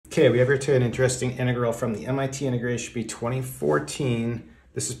Okay, we have here today an interesting integral from the MIT Integration Bee 2014.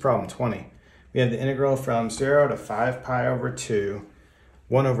 This is problem 20. We have the integral from 0 to 5 pi over 2,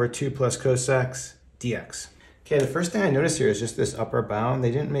 1 over 2 plus cos x dx. Okay, the first thing I notice here is just this upper bound.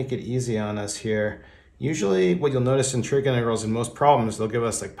 They didn't make it easy on us here. Usually what you'll notice in trig integrals in most problems, they'll give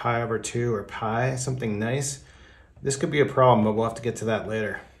us like pi over 2 or pi, something nice. This could be a problem, but we'll have to get to that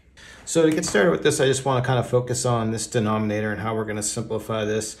later. So to get started with this, I just want to kind of focus on this denominator and how we're going to simplify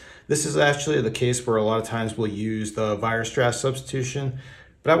this. This is actually the case where a lot of times we'll use the Weierstrass substitution,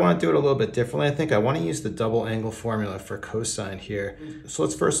 but I want to do it a little bit differently. I think I want to use the double angle formula for cosine here. So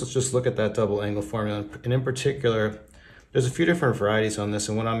let's just look at that double angle formula. And in particular, there's a few different varieties on this,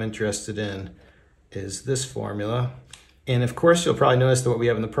 and what I'm interested in is this formula. And of course, you'll probably notice that what we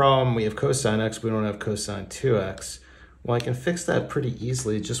have in the problem, we have cosine x, we don't have cosine 2x. Well, I can fix that pretty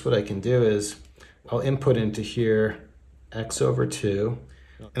easily. Just what I can do is I'll input into here x over 2,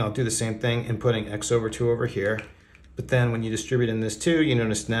 and I'll do the same thing, inputting x over 2 over here. But then when you distribute in this 2, you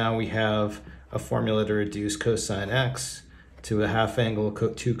notice now we have a formula to reduce cosine x to a half angle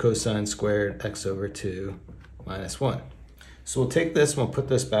 2 cosine squared x over 2 minus 1. So we'll take this and we'll put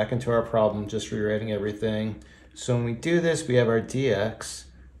this back into our problem, just rewriting everything. So when we do this, we have our dx.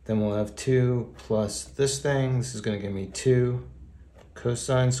 Then we'll have 2 plus this thing. This is going to give me 2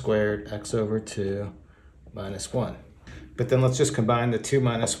 cosine squared x over 2 minus 1. But then let's just combine the 2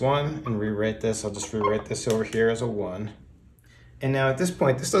 minus 1 and rewrite this. I'll just rewrite this over here as a 1. And now at this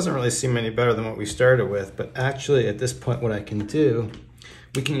point, this doesn't really seem any better than what we started with, but actually at this point what I can do,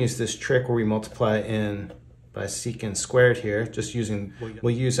 we can use this trick where we multiply in by secant squared here, just using,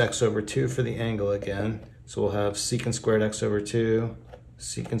 we'll use x over 2 for the angle again. So we'll have secant squared x over 2,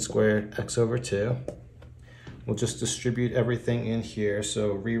 secant squared x over 2. We'll just distribute everything in here.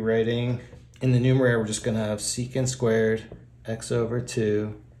 So rewriting in the numerator, we're just going to have secant squared x over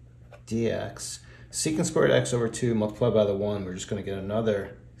 2 dx. Secant squared x over 2 multiplied by the 1, we're just going to get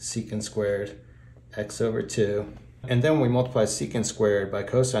another secant squared x over 2. And then when we multiply secant squared by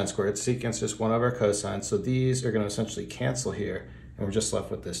cosine squared, secant's just 1 over cosine. So these are going to essentially cancel here, and we're just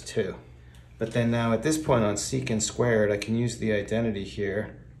left with this 2. But then now at this point on secant squared, I can use the identity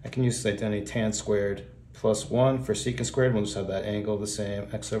here. I can use this identity tan squared plus 1 for secant squared. We'll just have that angle the same,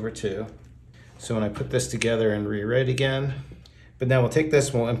 x over 2. So when I put this together and rewrite again, but now we'll take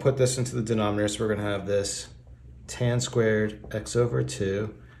this, we'll input this into the denominator. So we're going to have this tan squared x over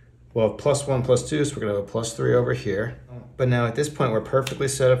 2. We'll have plus 1 plus 2, so we're going to have a plus 3 over here. But now at this point, we're perfectly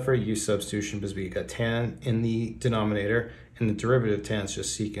set up for a u substitution because we got tan in the denominator, and the derivative of tan is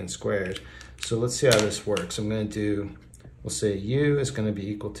just secant squared. So let's see how this works. I'm going to do, we'll say u is going to be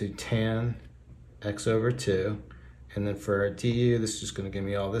equal to tan x over 2. And then for our du, this is just going to give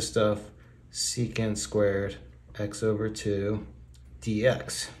me all this stuff, secant squared x over 2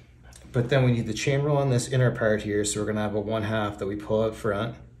 dx. But then we need the chain rule on this inner part here, so we're going to have a 1/2 that we pull out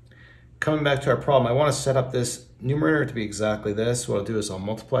front. Coming back to our problem, I want to set up this numerator to be exactly this. What I'll do is I'll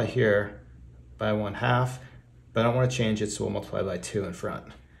multiply here by 1/2, but I don't want to change it, so we'll multiply by 2 in front.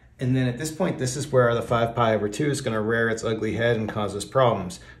 And then at this point, this is where the 5 pi over 2 is going to rear its ugly head and cause us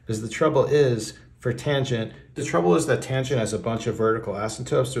problems. Because the trouble is, for tangent, the trouble is that tangent has a bunch of vertical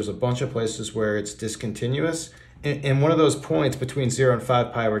asymptotes. There's a bunch of places where it's discontinuous. And one of those points between 0 and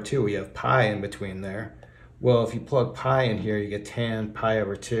 5 pi over 2, we have pi in between there. Well, if you plug pi in here, you get tan pi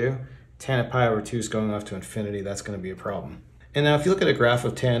over 2. Tan of pi over 2 is going off to infinity. That's going to be a problem. And now if you look at a graph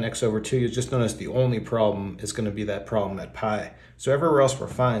of tan x over 2, you just notice the only problem is going to be that problem at pi. So everywhere else we're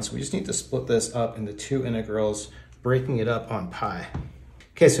fine. So we just need to split this up into 2 integrals, breaking it up on pi.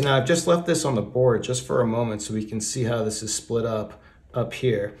 Okay, so now I've just left this on the board just for a moment so we can see how this is split up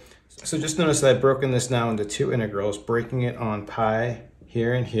here. So just notice that I've broken this now into 2 integrals, breaking it on pi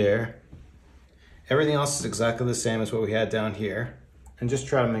here and here. Everything else is exactly the same as what we had down here. And just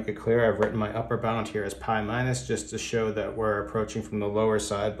try to make it clear, I've written my upper bound here as pi minus, just to show that we're approaching from the lower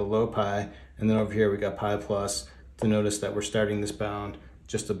side below pi. And then over here we got pi plus, to notice that we're starting this bound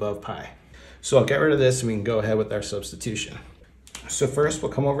just above pi. So I'll get rid of this and we can go ahead with our substitution. So first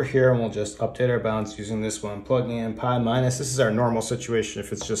we'll come over here and we'll just update our bounds using this one, plugging in pi minus. This is our normal situation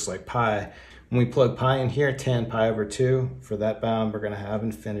if it's just like pi. When we plug pi in here, tan pi over 2, for that bound we're going to have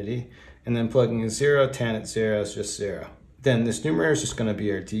infinity. And then plugging in 0, tan at 0 is just 0. Then this numerator is just going to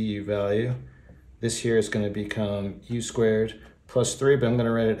be our du value. This here is going to become u squared plus 3, but I'm going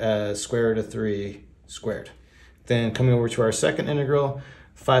to write it as square root of 3 squared. Then coming over to our second integral,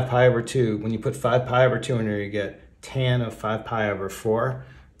 5 pi over 2. When you put 5 pi over 2 in here, you get tan of 5 pi over 4.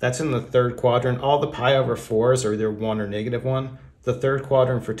 That's in the third quadrant. All the pi over 4s are either 1 or negative 1. The third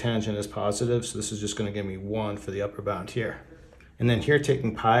quadrant for tangent is positive, so this is just going to give me 1 for the upper bound here. And then here,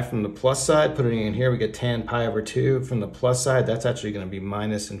 taking pi from the plus side, putting it in here, we get tan pi over 2. From the plus side, that's actually going to be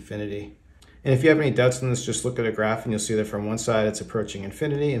minus infinity. And if you have any doubts on this, just look at a graph and you'll see that from one side it's approaching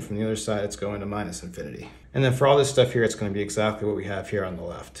infinity, and from the other side it's going to minus infinity. And then for all this stuff here, it's going to be exactly what we have here on the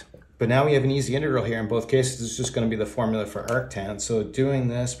left. But now we have an easy integral here. In both cases, it's just going to be the formula for arctan. So doing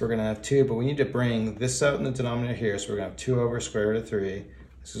this, we're going to have 2, but we need to bring this out in the denominator here. So we're going to have 2 over square root of 3.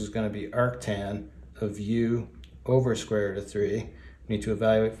 This is going to be arctan of u over square root of 3. We need to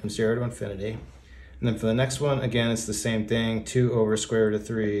evaluate from 0 to infinity. And then for the next one, again, it's the same thing. 2 over square root of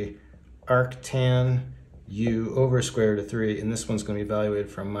 3, arctan u over square root of 3. And this one's going to be evaluated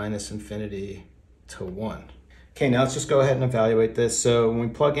from minus infinity to 1. Okay, now let's just go ahead and evaluate this. So when we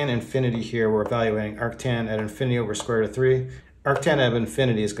plug in infinity here, we're evaluating arctan at infinity over square root of 3. Arctan at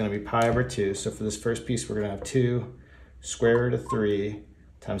infinity is going to be pi over 2. So for this first piece, we're going to have 2 square root of 3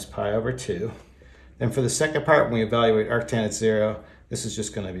 times pi over 2. Then for the second part, when we evaluate arctan at 0, this is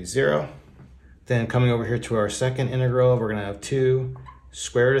just going to be 0. Then coming over here to our second integral, we're going to have 2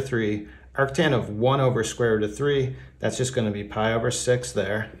 square root of 3. Arctan of 1 over square root of 3, that's just going to be pi over 6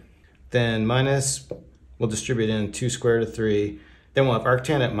 there. Then minus, we'll distribute in 2 square root of 3. Then we'll have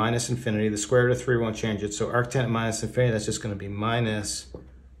arctan at minus infinity. The square root of 3 won't change it. So arctan at minus infinity, that's just going to be minus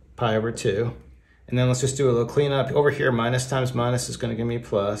pi over 2. And then let's just do a little cleanup. Over here, minus times minus is going to give me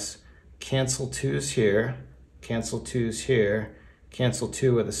plus. Cancel 2's here. Cancel 2's here. Cancel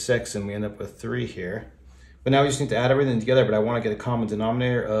 2 with a 6, and we end up with 3 here. But now we just need to add everything together, but I want to get a common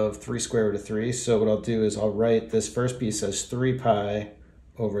denominator of 3 square root of 3. So what I'll do is I'll write this first piece as 3 pi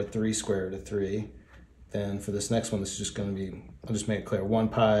over 3 square root of 3. Then for this next one, this is just going to be, I'll just make it clear, 1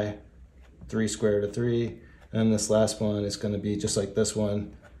 pi, 3 square root of 3. And then this last one is going to be just like this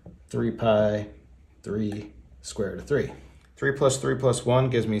one, 3 pi, 3 square root of 3. 3 plus 1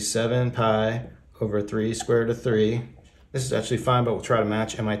 gives me 7 pi over 3 square root of 3. This is actually fine, but we'll try to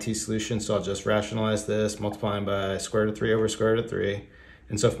match MIT solution. So I'll just rationalize this, multiplying by square root of 3 over square root of 3.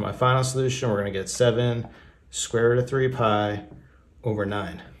 And so for my final solution, we're going to get 7 square root of 3 pi over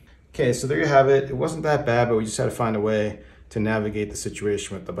 9. Okay, so there you have it. It wasn't that bad, but we just had to find a way to navigate the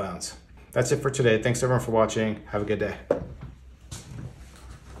situation with the bounds. That's it for today. Thanks everyone for watching. Have a good day.